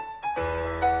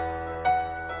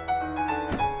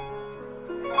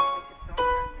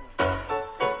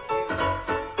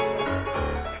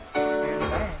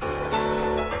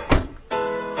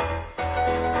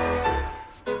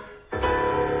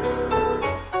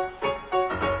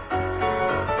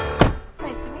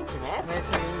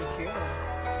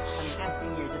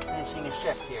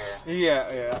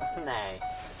Yeah. Nice.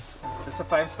 It's a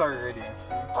 5-star already.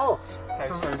 Oh.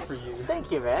 5-star for you.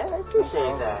 Thank you, man. I appreciate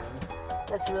No that. problem.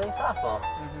 That's really thoughtful.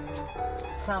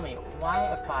 Tell me, why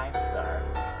a 5-star?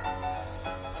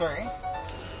 Sorry?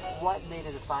 What made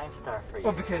it a 5-star for you?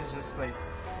 Well, because just like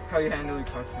how you handle your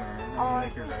customer,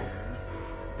 like your writers.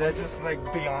 That's just like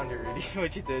beyond already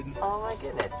what you did. Oh my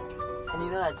goodness. And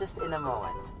you know that just in a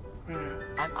moment.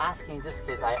 I'm asking just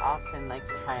because I often like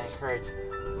to try and encourage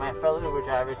my fellow Uber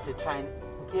drivers to try and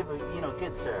give a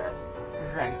good service.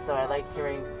 Right. And so I like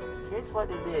hearing, here's what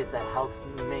it is that helps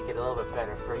make it a little bit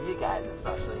better for you guys,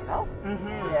 especially, you know?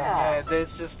 Yeah,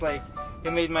 that's just like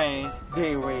it made my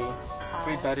day way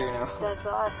better now. That's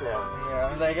awesome.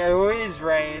 Yeah, like I always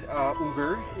ride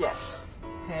Uber. Yes.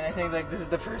 And I think like this is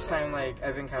the first time like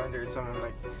I've encountered someone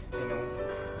like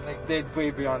like did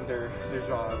way beyond their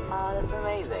job. Oh, that's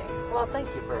amazing. Well, thank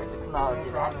you for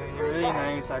acknowledging that. It's You're really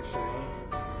nice, actually.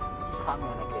 You caught me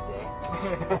on a good day.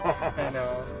 I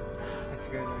know. It's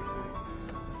good, actually.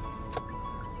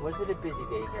 Was it a busy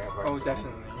day here at work? Oh,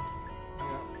 definitely.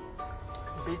 Yeah.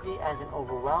 Busy as in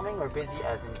overwhelming, or busy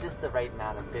as in just the right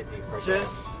amount of busy for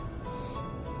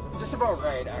just about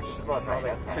right, actually. About right, Not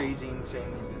like okay. crazy,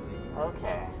 insanely busy.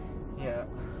 Okay. Yeah.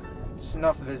 Just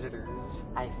enough visitors.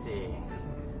 I see.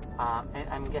 And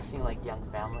I'm guessing like young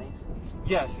families?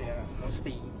 Yes, yeah.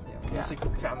 Mostly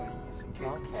families and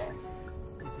kids. Okay.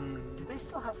 Do they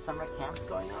still have summer camps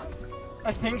going on?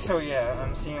 I think so, yeah.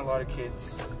 I'm seeing a lot of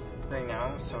kids right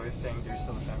now, so I think there's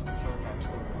still summer camps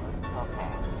going on.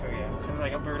 Okay. So yeah, since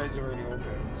like Alberta is already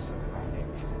open, so I think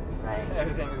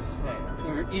everything is,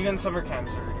 even summer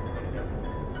camps are already open again.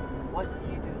 What do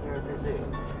you do here at the zoo?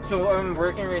 So I'm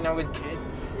working right now with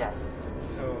kids. Yes.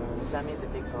 So that means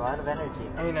it takes a lot of energy.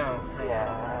 I know.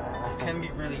 Yeah. It can be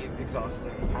really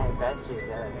exhausting. I bet you do.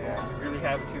 Yeah. You really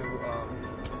have to,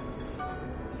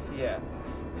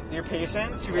 your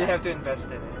patience, you really have to invest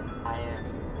in it.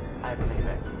 I believe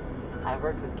it. I've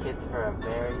worked with kids for a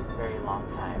very, very long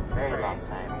time. Long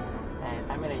time.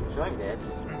 And I mean, I enjoyed it,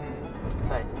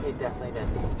 but it definitely does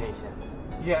need patience.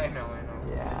 Yeah, I know.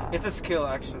 Yeah. It's a skill,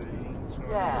 actually. It's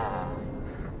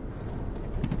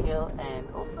a skill, and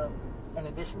also, in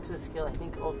addition to a skill, I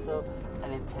think also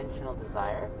an intentional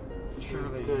desire to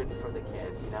be good for the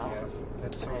kids, you know? Yeah,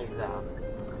 that's so true.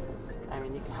 I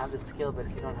mean, you can have the skill, but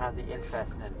if you don't have the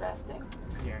interest in investing,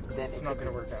 then it's not going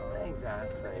to work out.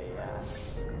 Exactly,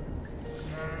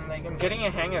 like, I'm getting a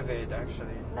hang of it,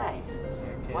 actually. Nice.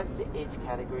 Yeah, what's the age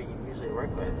category you usually work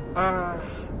with?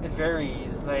 It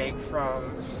varies, like, from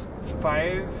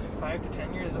 5 to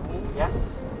 10 years old. Yeah.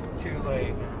 To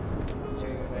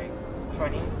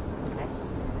 20. Okay.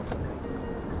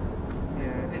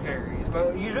 Yeah, it varies,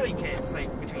 but usually kids, like,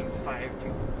 between 5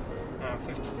 to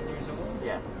 15 years old.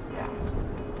 Yes, yeah.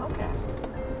 Okay.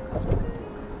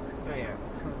 But yeah.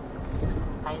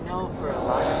 I know for a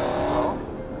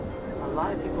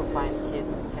lot of people find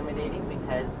kids intimidating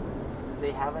because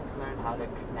they haven't learned how to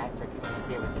connect or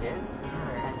communicate with kids.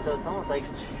 And so it's almost like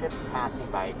ships passing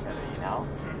by each other, you know?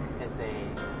 Because they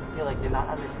feel like they're not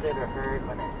understood or heard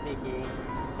when they're speaking,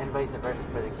 and vice versa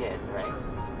for the kids, right?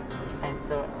 And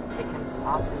so it can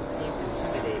often seem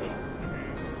intimidating.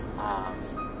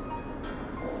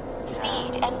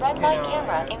 Speed and red light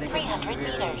camera in 300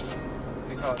 meters.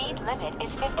 Speed limit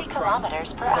is 50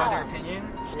 kilometers per hour.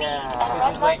 Opinions? Speed and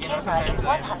red light camera in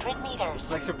 100 meters.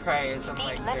 Like surprised.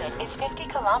 Speed limit is 50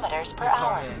 kilometers per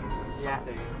hour. Yeah.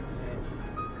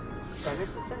 And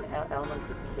there's a certain element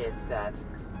with kids that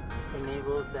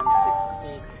enables them to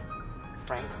speak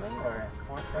frankly or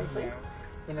forthrightly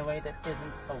in a way that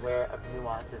isn't aware of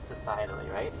nuances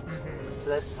societally, right? So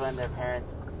that's when their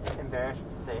parents are embarrassed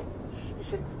to say, you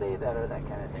shouldn't say that or that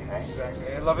kind of thing, right?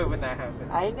 Exactly. I love it when that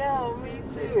happens. I know, me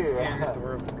too. It's very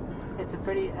adorable. It's a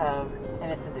pretty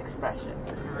innocent expression.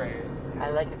 Right. I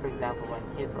like it, for example, when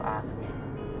kids will ask me,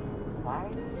 why are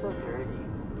you so dirty?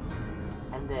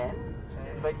 And then,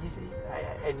 but you see,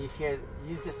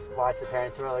 you just watch the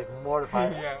parents who are like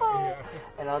mortified.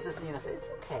 And I'll just, say, it's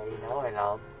okay, and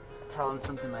I'll tell them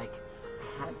something like,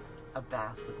 I had a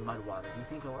bath with mud water. Do you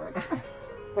think it'll work?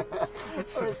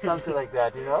 Or something like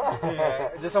that, Yeah.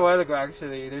 Just a while ago,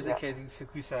 actually, there's a kid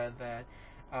who said that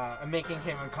I'm making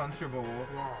him uncomfortable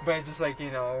by just like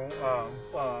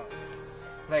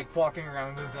walking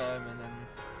around with them, and then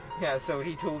so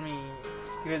he told me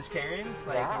to his parents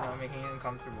making him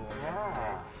uncomfortable.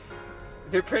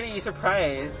 They're pretty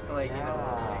surprised,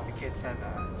 the kid said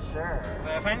that. Sure.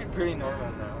 But I find it pretty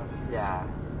normal now. Yeah.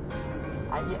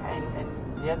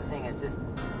 And the other thing is just,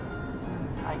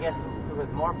 I guess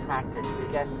with more practice, you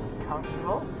get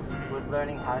comfortable with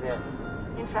learning how to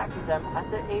interact with them at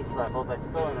their age level, but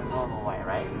still in a normal way,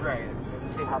 right? Right.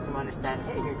 To help them understand,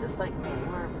 hey, you're just like me.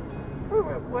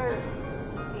 We're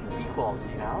equals,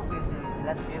 you know? Mm-hmm. And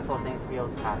that's a beautiful thing to be able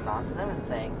to pass on to them and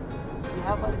saying, you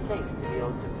have what it takes to be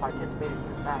able to participate in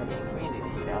society and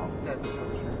community, you know? That's so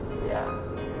true. Yeah.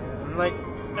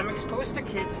 I'm exposed to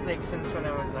kids like since when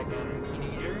I was like a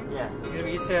teenager. Yes. Because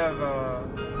we used to have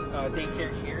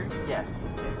daycare here. Yes.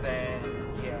 And then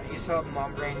I used to help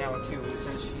mom right now too,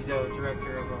 since she's a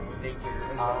director of a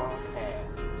daycare as well. Okay.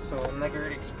 So I'm like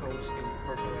already exposed to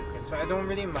working with kids. So I don't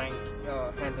really mind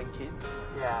handling kids.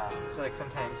 Yeah. So like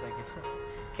sometimes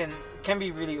like can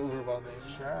be really overwhelming.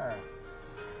 Sure.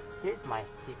 Here's my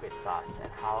secret sauce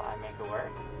and how I make it work.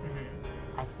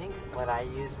 Mm-hmm. I think what I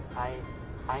use, I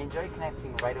enjoy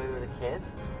connecting right away with the kids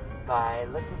by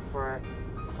looking for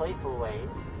playful ways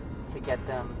to get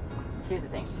them. Here's the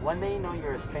thing, when they know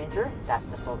you're a stranger, that's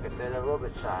the focus. They're a little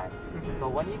bit shy. Mm-hmm.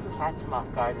 But when you can catch them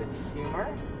off guard with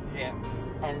humor, yeah,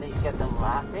 and you get them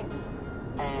laughing,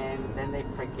 and then they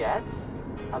forget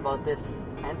about this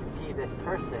entity, this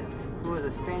person who is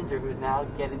a stranger who's now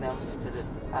getting them to this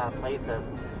place of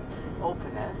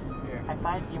openness. I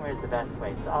find humor is the best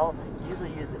way. So I'll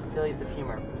usually use the silliest of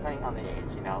humor, depending on the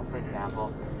age, you know. For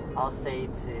example, I'll say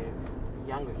to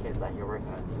younger kids that you're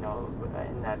working with, you know,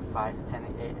 in that 5 to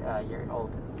 10 year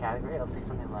old category, I'll say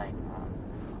something like,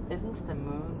 isn't the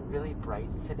moon really bright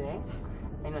today?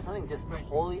 And it's something just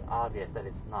totally obvious that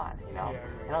it's not, you know.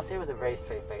 And I'll say it with a very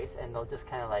straight face, and they'll just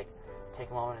kind of like take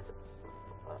a moment and say,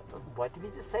 what did he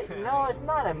just say? No, it's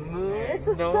not a moon, it's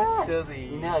a sun. No, silly.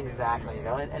 You know, exactly, you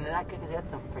know, and that gets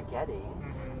them forgetting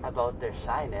about their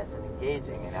shyness and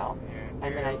engaging, you know.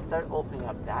 And then I start opening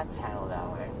up that channel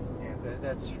that way. Yeah,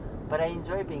 that's true. But I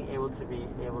enjoy being able to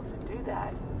do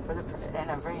that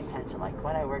and I'm very intentional. Like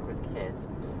when I work with kids,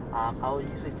 I'll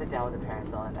usually sit down with the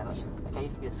parents and like I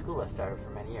used to be a school starter for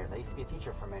many years. I used to be a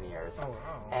teacher for many years. Oh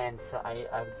wow. And so I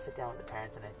would sit down with the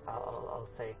parents and I'll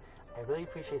say, I really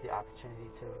appreciate the opportunity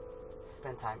to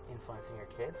spend time influencing your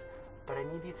kids, but I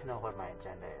need you to know what my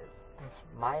agenda is.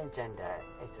 My agenda,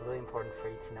 it's really important for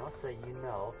you to know so you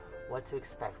know what to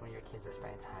expect when your kids are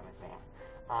spending time with me.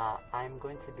 I'm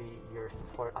going to be your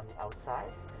support on the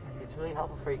outside. It's really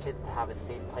helpful for your kids to have a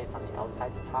safe place on the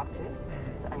outside to talk to.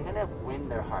 So I'm going to win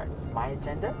their hearts. My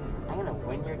agenda, I'm going to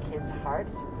win your kids'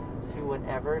 hearts through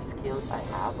whatever skills I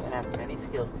have, and I have many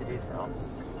skills to do so.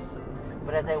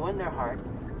 But as I win their hearts,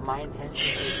 my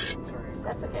intention is,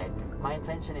 that's okay. My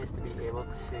intention is to be able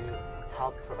to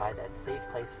help provide that safe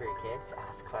place for your kids to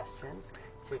ask questions,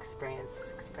 to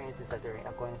experiences that they're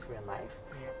going through in life.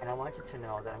 And I want you to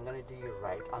know that I'm going to do you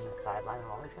right on the sideline.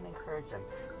 I'm always going to encourage them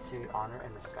to honor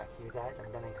and respect you guys.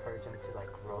 I'm going to encourage them to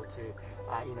like grow to,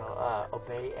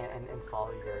 obey and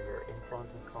follow your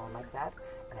influence and so on like that.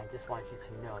 And I just want you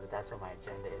to know that that's what my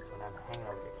agenda is when I'm hanging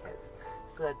out with your kids,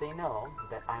 so that they know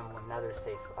that I'm another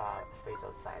safe space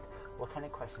outside. What kind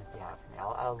of questions do you have for me?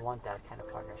 I'll want that kind of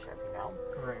partnership, you know?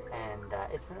 Right. And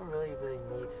it's been a really, really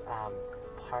neat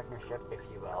partnership, if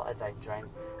you will, as I joined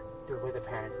with the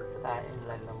parents and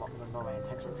letting them know my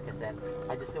intentions, because then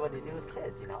I just do what I do with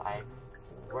kids, you know? I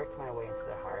work my way into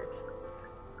their heart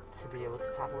to be able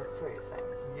to talk about serious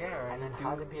things. Yeah. And then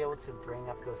how to be able to bring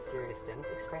up those serious things,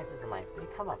 experiences in life, they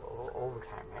come up over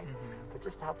time, right? But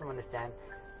just to help them understand,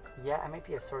 I might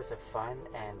be a source of fun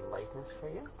and lightness for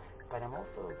you, but I'm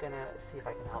also going to see if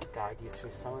I can help guide you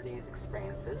through some of these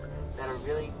experiences that are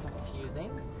really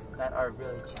confusing, that are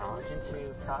really challenging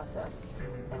to process.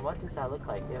 And what does that look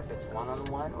like if it's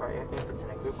one-on-one or if it's in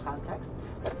a group context?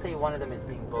 Let's say one of them is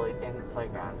being bullied in the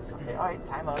playground. So I'll say, all right,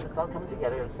 time out, let's all come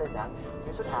together, let's sit down.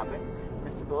 Here's what happened.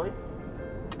 Mr. Bully,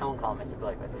 I won't call him Mr.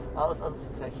 Bully, but I'll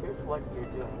say, here's what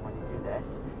you're doing when you do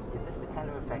this. Is this the kind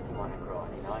of effect you want to grow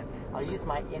in, you know? And I'll use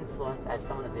my influence as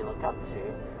someone that they look up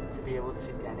to be able to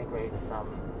denigrate some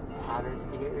patterns of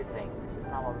behavior, saying this is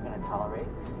not what we're going to tolerate,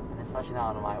 and especially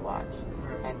not on my watch.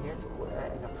 And here's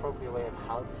an appropriate way of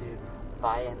how to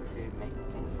buy into making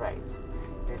things right.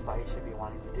 Here's why you should be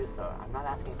wanting to do so. I'm not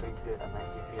asking for you to do it unless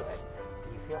you feel it.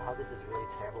 Do you feel how this is really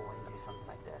terrible when you do something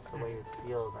like this? The way it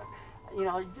feels, and you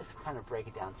know, you just kind of break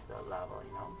it down to the level,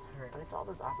 you know. But it's all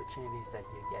those opportunities that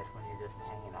you get when you're just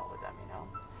hanging out with them, you know.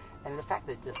 And the fact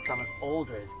that just someone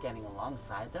older is getting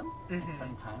alongside them and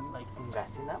spending time, like,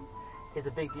 investing them, is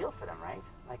a big deal for them, right?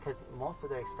 Like, because most of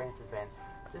their experience has been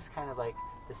just kind of like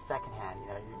the second hand, you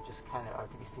know, you just kind of are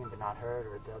to be seen but not heard,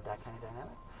 or build that kind of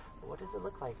dynamic. But what does it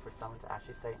look like for someone to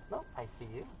actually say, no, I see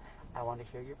you, I want to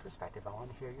hear your perspective, I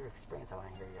want to hear your experience, I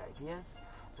want to hear your ideas.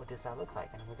 What does that look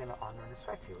like? And we're going to honor and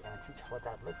respect you. We're going to teach what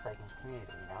that looks like in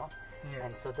community, you know?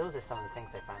 And so those are some of the things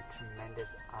I found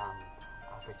tremendous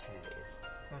opportunities.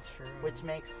 That's true. Which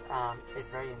makes it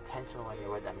very intentional when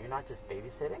you're with them. You're not just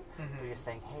babysitting, but you're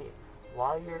saying, hey,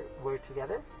 while we're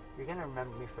together, you're going to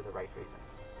remember me for the right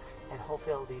reasons. And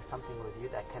hopefully I'll leave something with you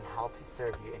that can help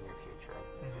serve you in your future.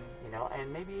 You know,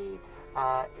 and maybe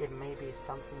it may be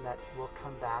something that will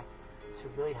come back to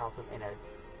really help them in a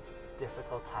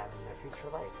difficult time in their future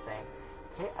life, saying,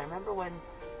 hey, I remember when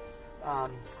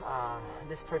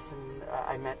this person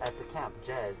I met at the camp,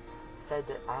 Jez, said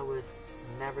that I was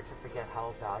never to forget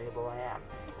how valuable I am.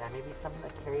 That may be something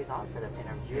that carries on for them in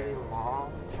a really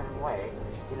long-term way,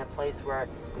 in a place where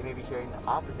they may be hearing the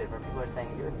opposite, where people are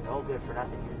saying, you're no good for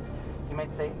nothing. You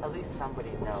might say, at least somebody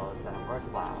knows that I'm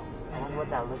worthwhile. I wonder what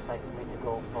that looks like for me to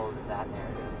go forward with that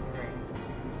narrative.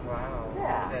 Right. Wow.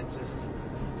 Yeah. That's just,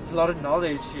 it's a lot of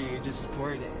knowledge you just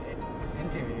poured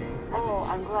into me. Oh,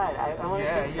 I'm glad. I want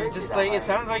to you're just like, it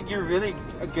sounds like you're really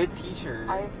a good teacher.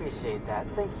 I appreciate that.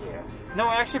 Thank you. No,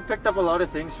 I actually picked up a lot of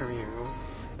things from you.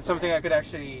 It's something I could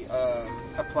actually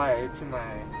apply to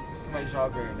my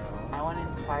job right now. I want to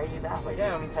inspire you that way,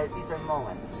 just because these are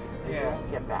moments that you won't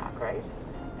get back, right?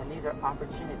 And these are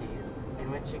opportunities in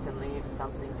which you can leave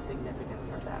something significant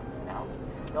for them, you know?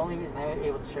 The only reason I'm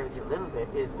able to share with you a little bit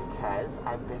is because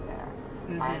I've been there.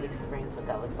 I've experienced what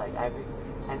that looks like.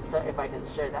 And so if I can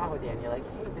share that with you and you're like,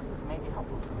 hey, this is maybe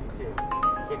helpful for me too.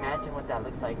 Imagine what that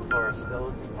looks like for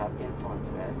those that you have influence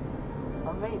with.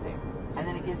 Amazing. And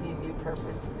then it gives you new purpose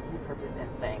in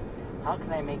saying, how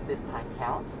can I make this time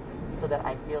count so that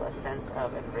I feel a sense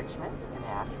of enrichment in the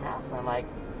aftermath where I'm like,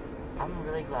 I'm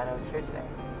really glad I was here today.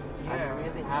 Yeah, I'm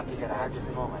really happy that I had this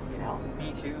moment, you know?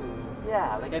 Me too.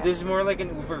 Yeah, this is more like an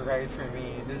Uber ride for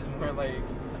me. This is more like,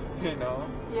 you know?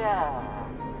 Yeah.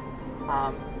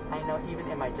 I know even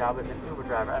in my job as an Uber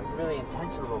driver, I'm really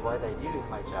intentional about what I do in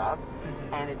my job.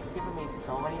 And it's given me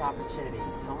so many opportunities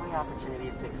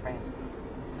to experience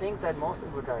things that most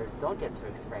Uber drivers don't get to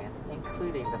experience,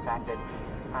 including the fact that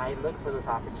I look for those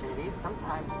opportunities.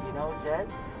 Sometimes, you know, Jed,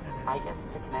 I get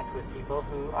to connect with people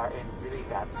who are in really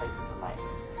bad places in life.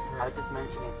 I was just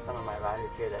mentioning to some of my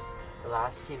riders here that the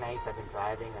last few nights I've been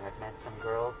driving and I've met some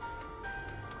girls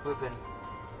who have been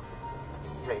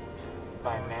raped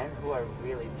by men who are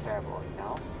really terrible, you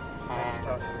know? And that's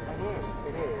tough.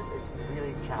 It is. It's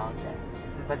really challenging.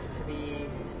 But to be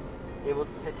able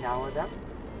to sit down with them,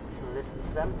 to listen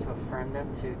to them, to affirm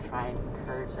them, to try and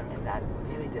encourage them in that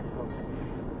really difficult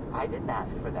situation. I didn't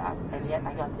ask for that, and yet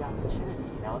I got the opportunity,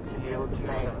 you know, to be able to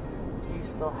say, you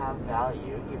still have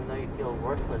value, even though you feel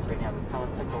worthless right now, that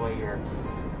someone took away your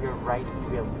right to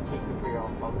be able to take you for your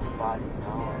own body, you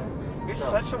know? Yeah. You're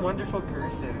such a wonderful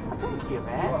person. Thank you,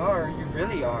 man. You are. You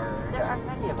really are. There are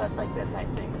many of us like this, I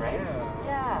think, right?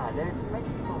 Yeah, there's many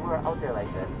people who are out there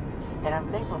like this. And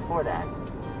I'm thankful for that.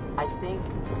 I think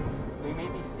we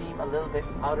maybe seem a little bit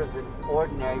out of the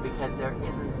ordinary because there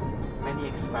isn't many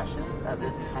expressions of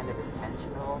this kind of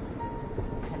intentional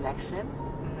connection.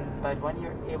 But when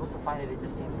you're able to find it, it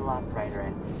just seems a lot brighter.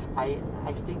 And I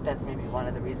think that's maybe one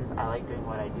of the reasons I like doing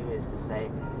what I do, is to say,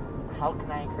 how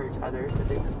can I encourage others that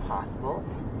this is possible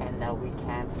and that we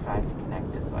can strive to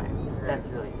connect this way? That's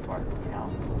really important, you know?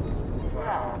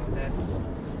 Wow, that's...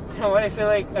 You know what? I feel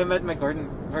like I met my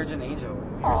guardian angel.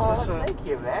 Thank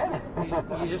you, man.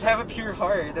 you just have a pure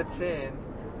heart. That's it.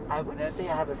 I wouldn't say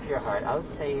I have a pure heart. I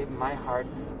would say my heart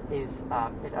is,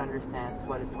 it understands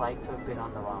what it's like to have been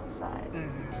on the wrong side.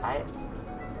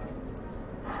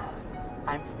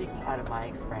 I'm speaking out of my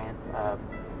experience of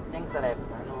things that I've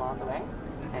learned along the way,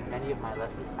 and many of my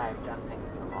lessons, I've done things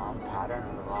in the wrong pattern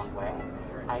or the wrong way.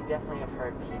 I definitely have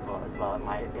hurt people as well in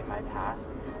my past.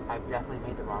 I've definitely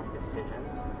made the wrong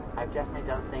decisions. I've definitely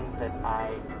done things that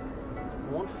I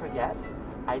won't forget.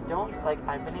 I've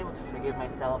been able to forgive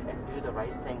myself and do the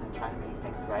right thing and try and make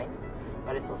things right.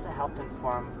 But it's also helped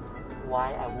inform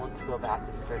why I want to go back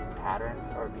to certain patterns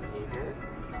or behaviors,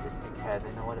 just because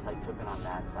I know what it's like to have been on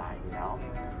that side, you know?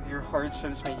 Your heart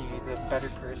shows me you the better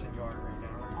person you are right now.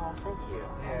 Oh, thank you.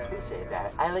 I appreciate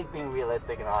that. I like being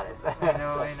realistic and honest. I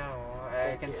know.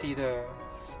 I can see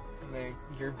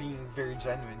you're being very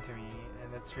genuine to me,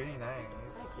 and that's really nice.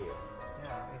 Thank you.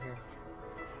 Yeah,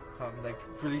 I'm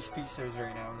really speechless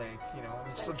right now.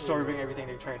 I'm just absorbing everything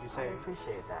they're trying to say. I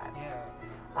appreciate that.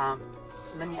 Yeah.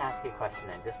 Let me ask you a question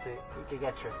then, just to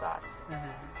get your thoughts.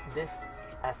 This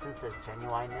essence of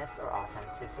genuineness or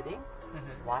authenticity,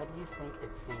 why do you think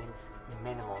it seems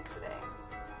minimal today,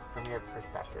 from your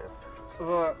perspective?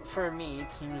 Well, for me,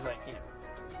 it seems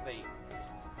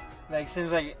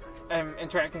seems like I'm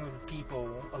interacting with people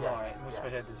a lot,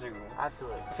 especially at the zoo.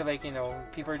 Absolutely. I feel like,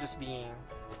 people are just being,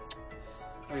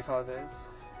 what do you call this?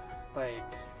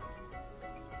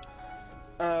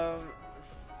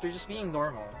 they're just being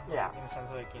normal. Yeah. In the sense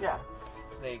of, like, you know,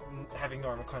 like having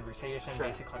normal conversation,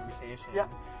 basic conversation. Yeah.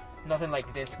 Nothing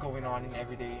like this going on in my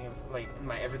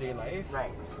everyday life.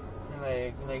 Right.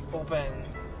 Like open,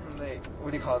 like,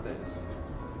 what do you call this?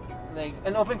 Like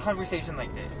an open conversation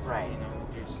like this. Right. You know,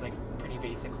 just like pretty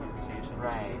basic conversations.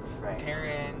 Right. Right.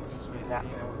 Parents, with, you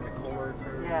know, with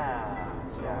coworkers. Yeah.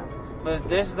 So, but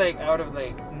this, like, out of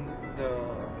like the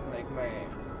my,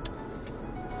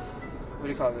 what do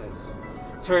you call this?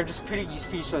 Sorry, I'm just pretty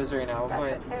speechless right now. That's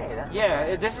but okay. That's yeah,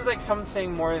 okay. This is like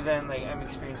something more than like I'm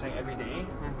experiencing every day.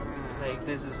 Mm-hmm. Like,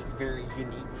 this is very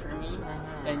unique for me,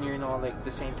 and you're not like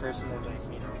the same person as, like,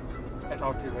 you know, I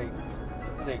talk to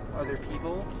like other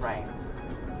people. Right.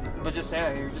 But just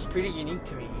you're just pretty unique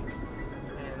to me,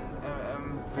 and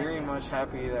I'm very much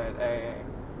happy that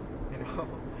you know.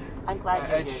 I'm glad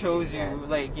it shows you,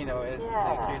 like, you know,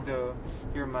 like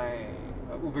you're my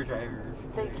Uber driver.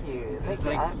 Thank you. Thank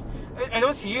like, you. I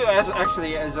don't see you as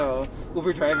a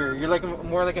Uber driver. You're like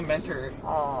more like a mentor.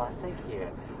 Oh, thank you.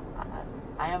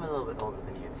 I am a little bit older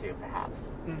than you too, perhaps.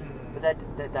 Mm-hmm.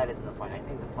 But that isn't the point. I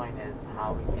think the point is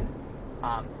how we can.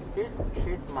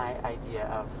 Here's my idea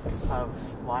of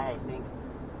why I think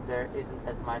there isn't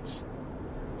as much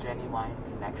genuine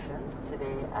connections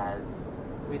today as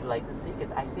we'd like to see,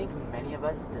 because I think many of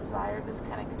us desire this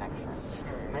kind of connection.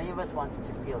 Many of us want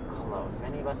to feel close.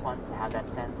 Many of us want to have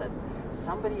that sense that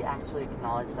somebody actually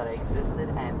acknowledged that I existed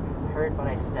and heard what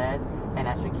I said and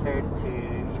actually cared to,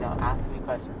 you know, ask me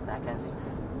questions and that kind of thing.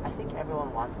 I think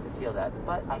everyone wants to feel that,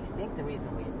 but I think the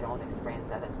reason we don't experience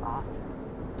that as often,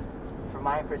 from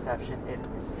my perception, it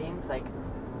seems like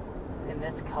in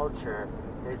this culture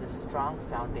there's a strong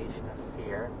foundation of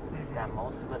fear that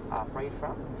most of us operate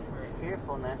from.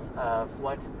 Fearfulness of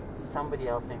what somebody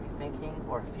else may be thinking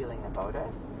or feeling about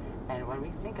us. And when we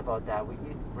think about that, we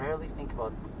rarely think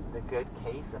about the good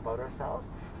case about ourselves.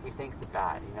 We think the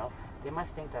bad, you know. They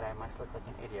must think that I must look like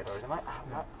an idiot, or they might,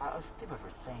 I was stupid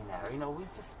for saying that, or, you know, we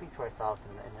just speak to ourselves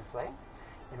in this way,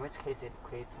 in which case it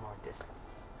creates more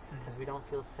distance. Because we don't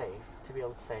feel safe to be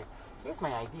able to say, here's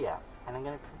my idea, and I'm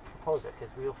going to propose it,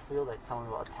 because we'll feel that someone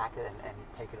will attack it and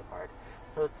take it apart.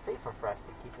 So it's safer for us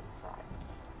to keep it inside.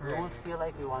 We won't feel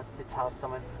like we want to tell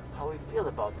someone how we feel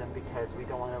about them because we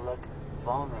don't want to look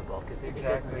vulnerable. Because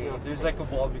exactly, there's like a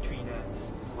wall between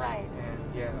us. Right.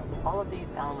 And so all of these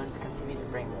elements continue to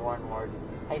bring more and more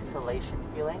isolation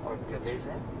feeling or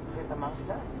division amongst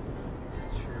us.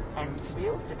 That's true. And to be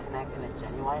able to connect in a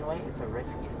genuine way, it's a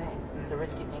risky thing. It's a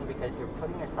risky thing because you're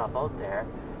putting yourself out there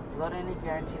without any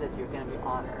guarantee that you're going to be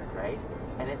honored, right?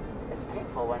 And it's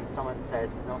painful when someone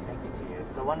says no thank you to you.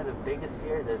 So one of the biggest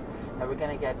fears is that we're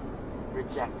going to get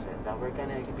rejected, that we're going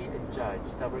to be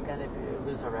judged, that we're going to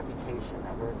lose our reputation,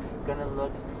 that we're going to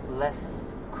look less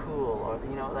cool, or,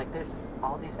 you know, like there's just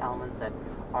all these elements that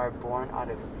are born out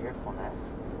of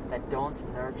fearfulness that don't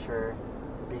nurture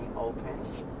being open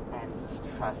and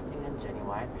trusting and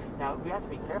genuine. Now, we have to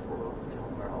be careful to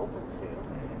whom we're open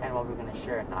to and what we're going to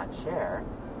share and not share.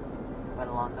 But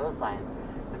along those lines,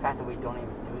 the fact that we don't even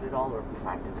do it at all or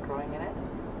practice growing in it,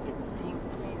 it seems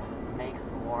to me makes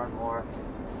more and more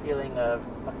feeling of,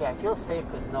 okay, I feel safe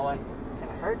because no one can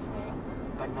hurt me,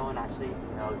 but no one actually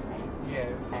knows me. Yeah.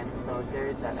 And so there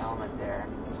is that element there.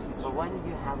 But when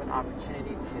you have an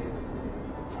opportunity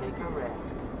to take a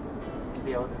risk, to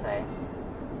be able to say,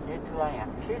 here's who I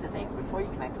am. Here's the thing, before you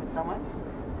connect with someone,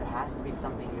 there has to be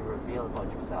something you reveal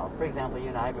about yourself. For example, you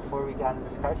and I, before we got in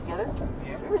this car together,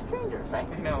 we were strangers, right?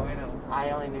 I know. I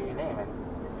only knew your name, and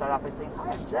you start off by saying,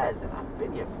 hi, I'm Jez, and I'm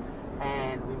Vidyam.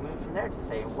 And we moved from there to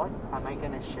say, what am I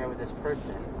going to share with this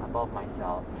person about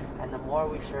myself? And the more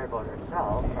we share about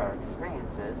ourselves, our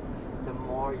experiences, the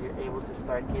more you're able to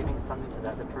start giving something to the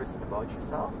other person about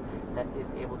yourself that is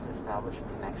able to establish a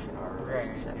connection or a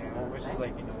relationship. Right, yeah. Which is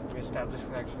like, you know, we establish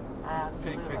connection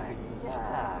pretty quickly.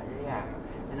 Yeah.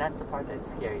 And that's the part that's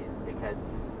scary, is because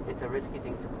it's a risky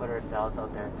thing to put ourselves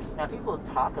out there. Now, people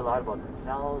talk a lot about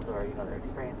themselves or, you know, their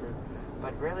experiences,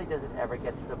 but rarely does it ever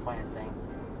get to the point of saying,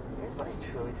 here's what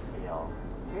I truly feel.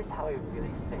 Here's how I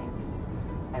really think.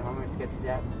 And when we're scared to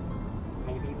death,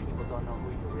 maybe people don't know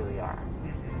who you really are.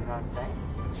 You know what I'm saying?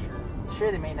 That's true.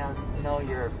 Sure, they may not know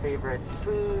your favorite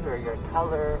food or your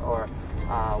color or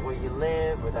where you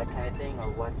live or that kind of thing, or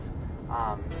what's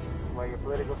where your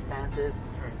political stance is.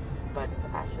 But to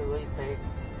actually really say,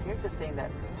 here's the thing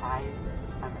that I'm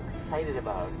excited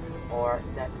about, or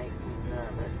that makes me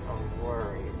nervous or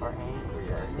worried or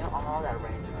angry, or, you know, all that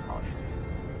range of emotions.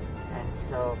 And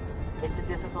so it's a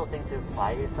difficult thing to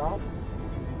apply yourself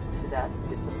to that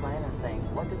discipline of saying,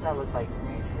 what does that look like for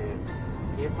me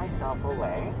to give myself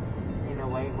away in a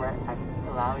way where I'm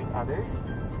allowing others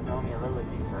to know me a little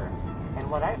deeper. And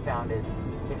what I found is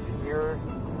if you're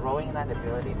growing in that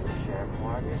ability to share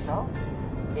more of yourself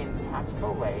in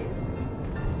tactful ways,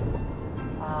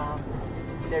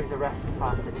 there's a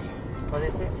reciprocity. Where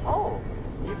they say, oh,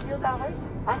 you feel that way?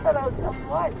 I thought I was the only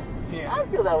one. Yeah. I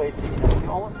feel that way too.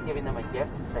 You're almost giving them a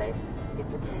gift to say,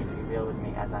 it's okay to be real with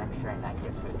me as I'm sharing that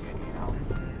gift with you,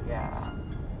 Yeah.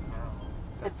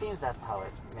 It seems that's how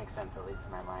it makes sense, at least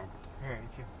in my mind. Right.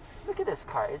 Look at this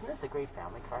car. Isn't this a great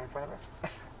family car in front of us?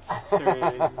 Sure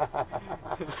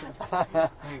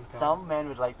is. Some men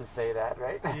would like to say that,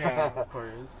 right? Yeah, of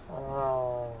course.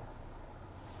 Wow.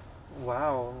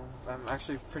 I'm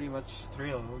actually pretty much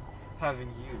thrilled having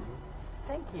you.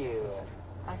 Thank you.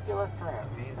 I feel affirmed.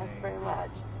 Thanks very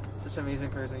much. Such an amazing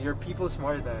person. You're people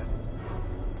smart then.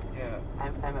 Yeah.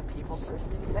 I'm a people person,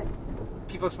 you say?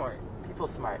 People smart. People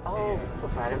smart. Oh, yeah. People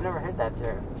smart. I've never heard that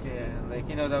term. Yeah, like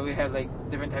that we have like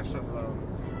different types of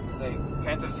like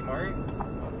kinds of smart.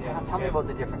 Tell me about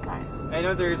the different kinds. I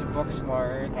know there's book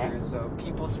smart. Okay. There's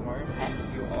people smart. Okay.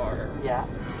 You are. Yeah.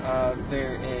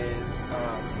 There is.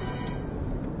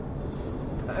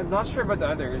 I'm not sure about the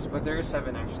others, but there is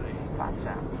 7 actually.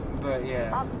 Gotcha. But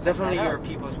yeah, definitely you're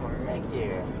people smart. Thank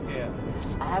you. Yeah.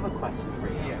 I have a question for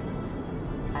you. Yeah.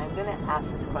 I'm going to ask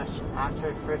this question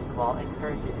after, first of all,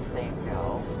 encourage you to say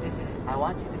no. Mm-hmm. I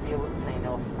want you to be able to say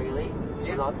no freely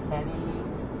without any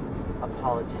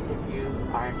apology if you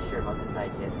aren't sure about this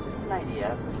idea. It's just an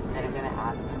idea, and I'm going to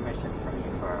ask permission from you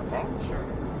for it, okay? Sure.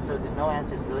 So the no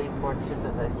answer is really important, just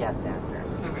as a yes answer.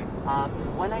 Okay.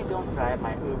 When I don't drive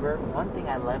my Uber, one thing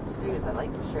I love to do is I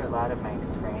like to share a lot of my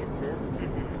experiences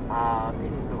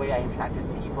in the way I interact with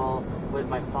people, with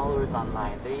my followers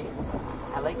online.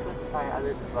 I like to inspire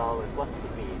others as well with what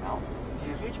could be, A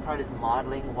huge part is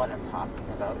modeling what I'm talking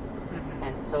about.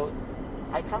 And so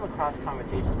I come across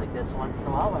conversations like this once in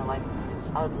a while where I'm like,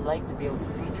 I would like to be able to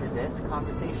feature this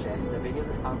conversation, the video of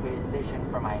this conversation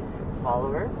for my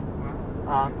followers.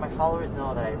 My followers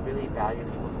know that I really value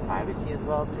people's privacy as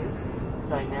well too.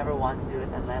 So I never want to do it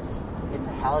unless it's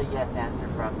a hell yes answer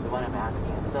from the one I'm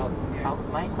asking. So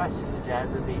my question to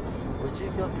Jazz would be, would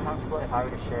you feel comfortable if I were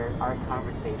to share our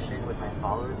conversation with my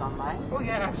followers online? Oh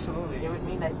yeah, absolutely. It would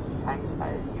mean that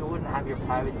you wouldn't have your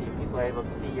privacy if people are able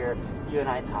to see you and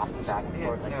I talking back and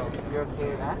forth like this. You're okay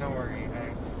with that? Don't worry.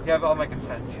 You have all my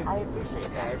consent. I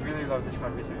appreciate that. Yeah, I really love this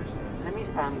conversation. Let me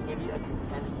give you a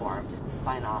consent form just to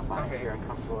sign off on if you're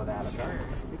uncomfortable with that. Okay? Sure.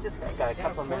 We just got a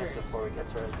couple of minutes before we get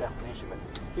to our destination, but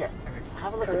here,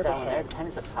 have a look at that one there. Pen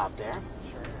is up top there.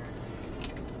 Sure.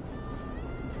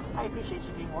 I appreciate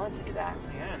you being willing to do that.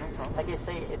 Yeah, no problem. Like I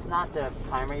say, it's not the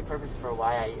primary purpose for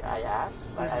why I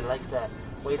asked, but I like the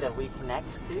way that we connect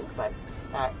too, but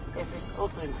if it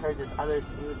also encourages others,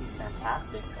 it would be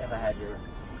fantastic if I had your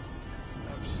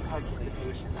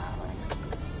participation that way.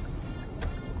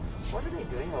 What are they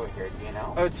doing over here, do you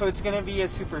know? Oh, so it's going to be a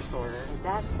superstore. Is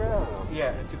that so?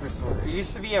 Yeah, a superstore. It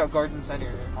used to be a garden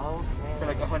center. Okay. For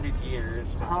like 100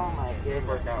 years. Oh my goodness.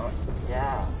 Work out.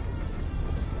 Yeah.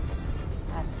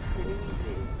 That's crazy.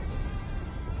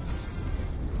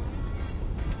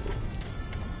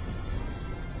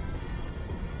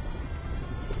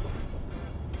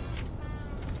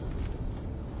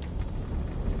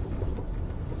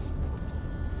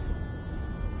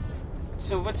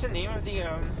 So what's the name of the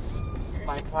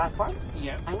my platform?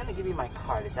 Yeah. I'm gonna give you my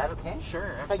card. Is that okay?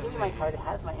 Sure, absolutely. If I give you my card, it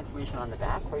has my information on the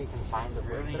back where you can find the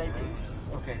work that I do.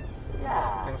 Okay. Yeah.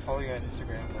 I'm gonna follow you on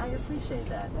Instagram. I appreciate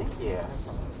that. Thank you.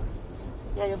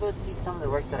 Yeah, you'll be able to see some of the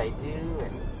work that I do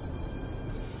and.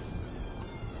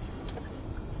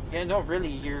 Yeah, no,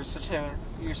 really, you're such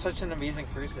an amazing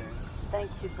person.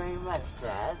 Thank you very much,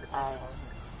 Dad.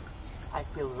 I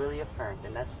feel really affirmed,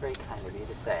 and that's very kind of you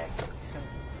to say.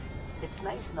 It's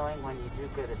nice knowing when you do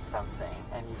good at something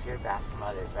and you hear back from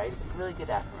others, right? It's a really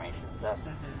good affirmation. So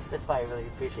that's why I really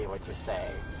appreciate what you're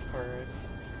saying. Of course.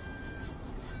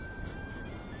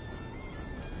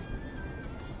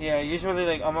 Yeah, usually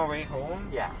like on my way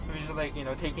home. Yeah. I'm usually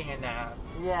like taking a nap.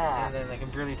 Yeah. And then like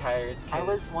I'm really tired. I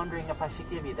was wondering if I should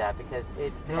give you that because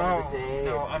it's the end of the day.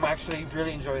 No, I'm actually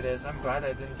really enjoy this. I'm glad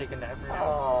I didn't take a nap right now.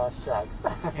 Oh shucks.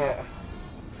 Yeah.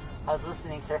 I was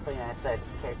listening carefully and I said,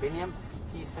 okay, Binyam,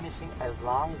 he's finishing a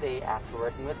long day after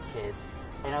working with kids,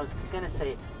 and I was gonna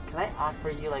say, can I offer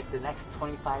you like the next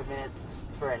 25 minutes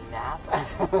for a nap?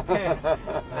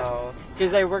 No,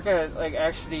 because I work at I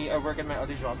work at my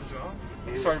other job as well.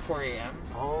 I start at 4 a.m.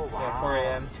 Oh wow. Yeah, 4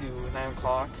 a.m. to 9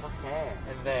 o'clock. Okay.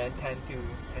 And then 10 to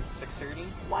 6:30.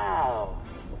 Wow.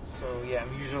 So yeah,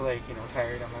 I'm usually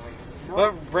tired on my way. No,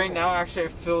 but right now, actually, I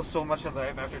feel so much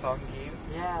alive after talking to you.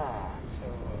 Yeah. So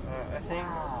I think.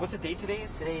 Wow. What's the date today?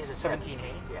 Today is the 17,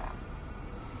 hey? Yeah.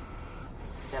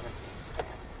 17.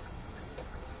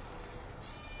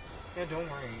 Yeah, don't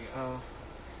worry.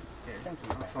 Here, thank you.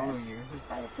 I'll follow you.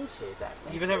 I appreciate that.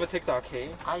 You even have a TikTok,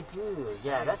 hey? I do.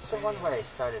 Yeah, that's the one where I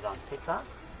started on TikTok.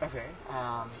 Okay.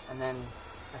 And then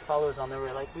my followers on there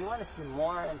were like, we want to see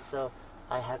more, and so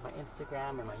I had my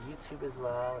Instagram and my YouTube as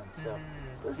well, and so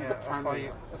those are the primary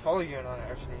ones. I'll follow you on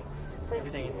actually.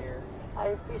 Everything in here. I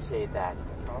appreciate that.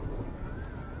 No problem.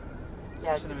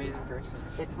 Yeah, it's an amazing person.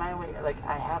 It's my way. Like,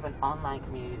 I have an online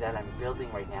community that I'm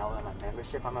building right now on my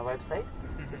membership on my website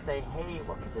to say, hey,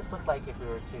 what could this look like if we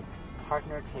were to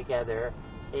partner together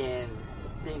in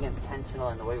being intentional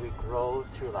in the way we grow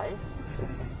through life?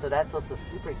 So that's also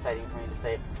super exciting for me to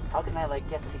say, how can I like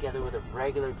get together with a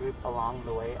regular group along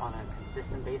the way on a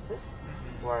consistent basis,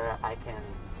 where I can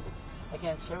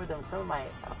share with them some of my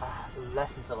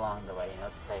lessons along the way, you know,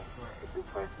 to say, this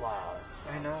is worthwhile.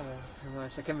 I know, very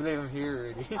much. I can't believe I'm here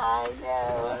already. I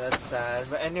know. That's sad.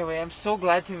 But anyway, I'm so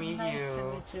glad to meet you. Nice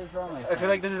to meet you as well, my friend. I feel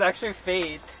like this is actually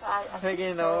fate. I like,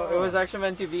 you know, it was actually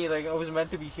meant to be, like, I was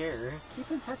meant to be here.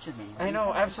 Keep in touch with me. I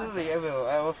know, absolutely, I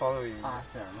will follow you.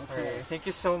 Awesome, okay. Alright, thank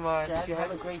you so much. Jack,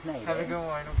 have a great night. Have a good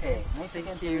one, okay. Nice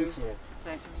again to meet you.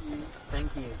 Nice to meet you.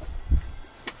 Thank you.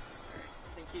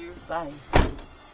 Thank you. Bye.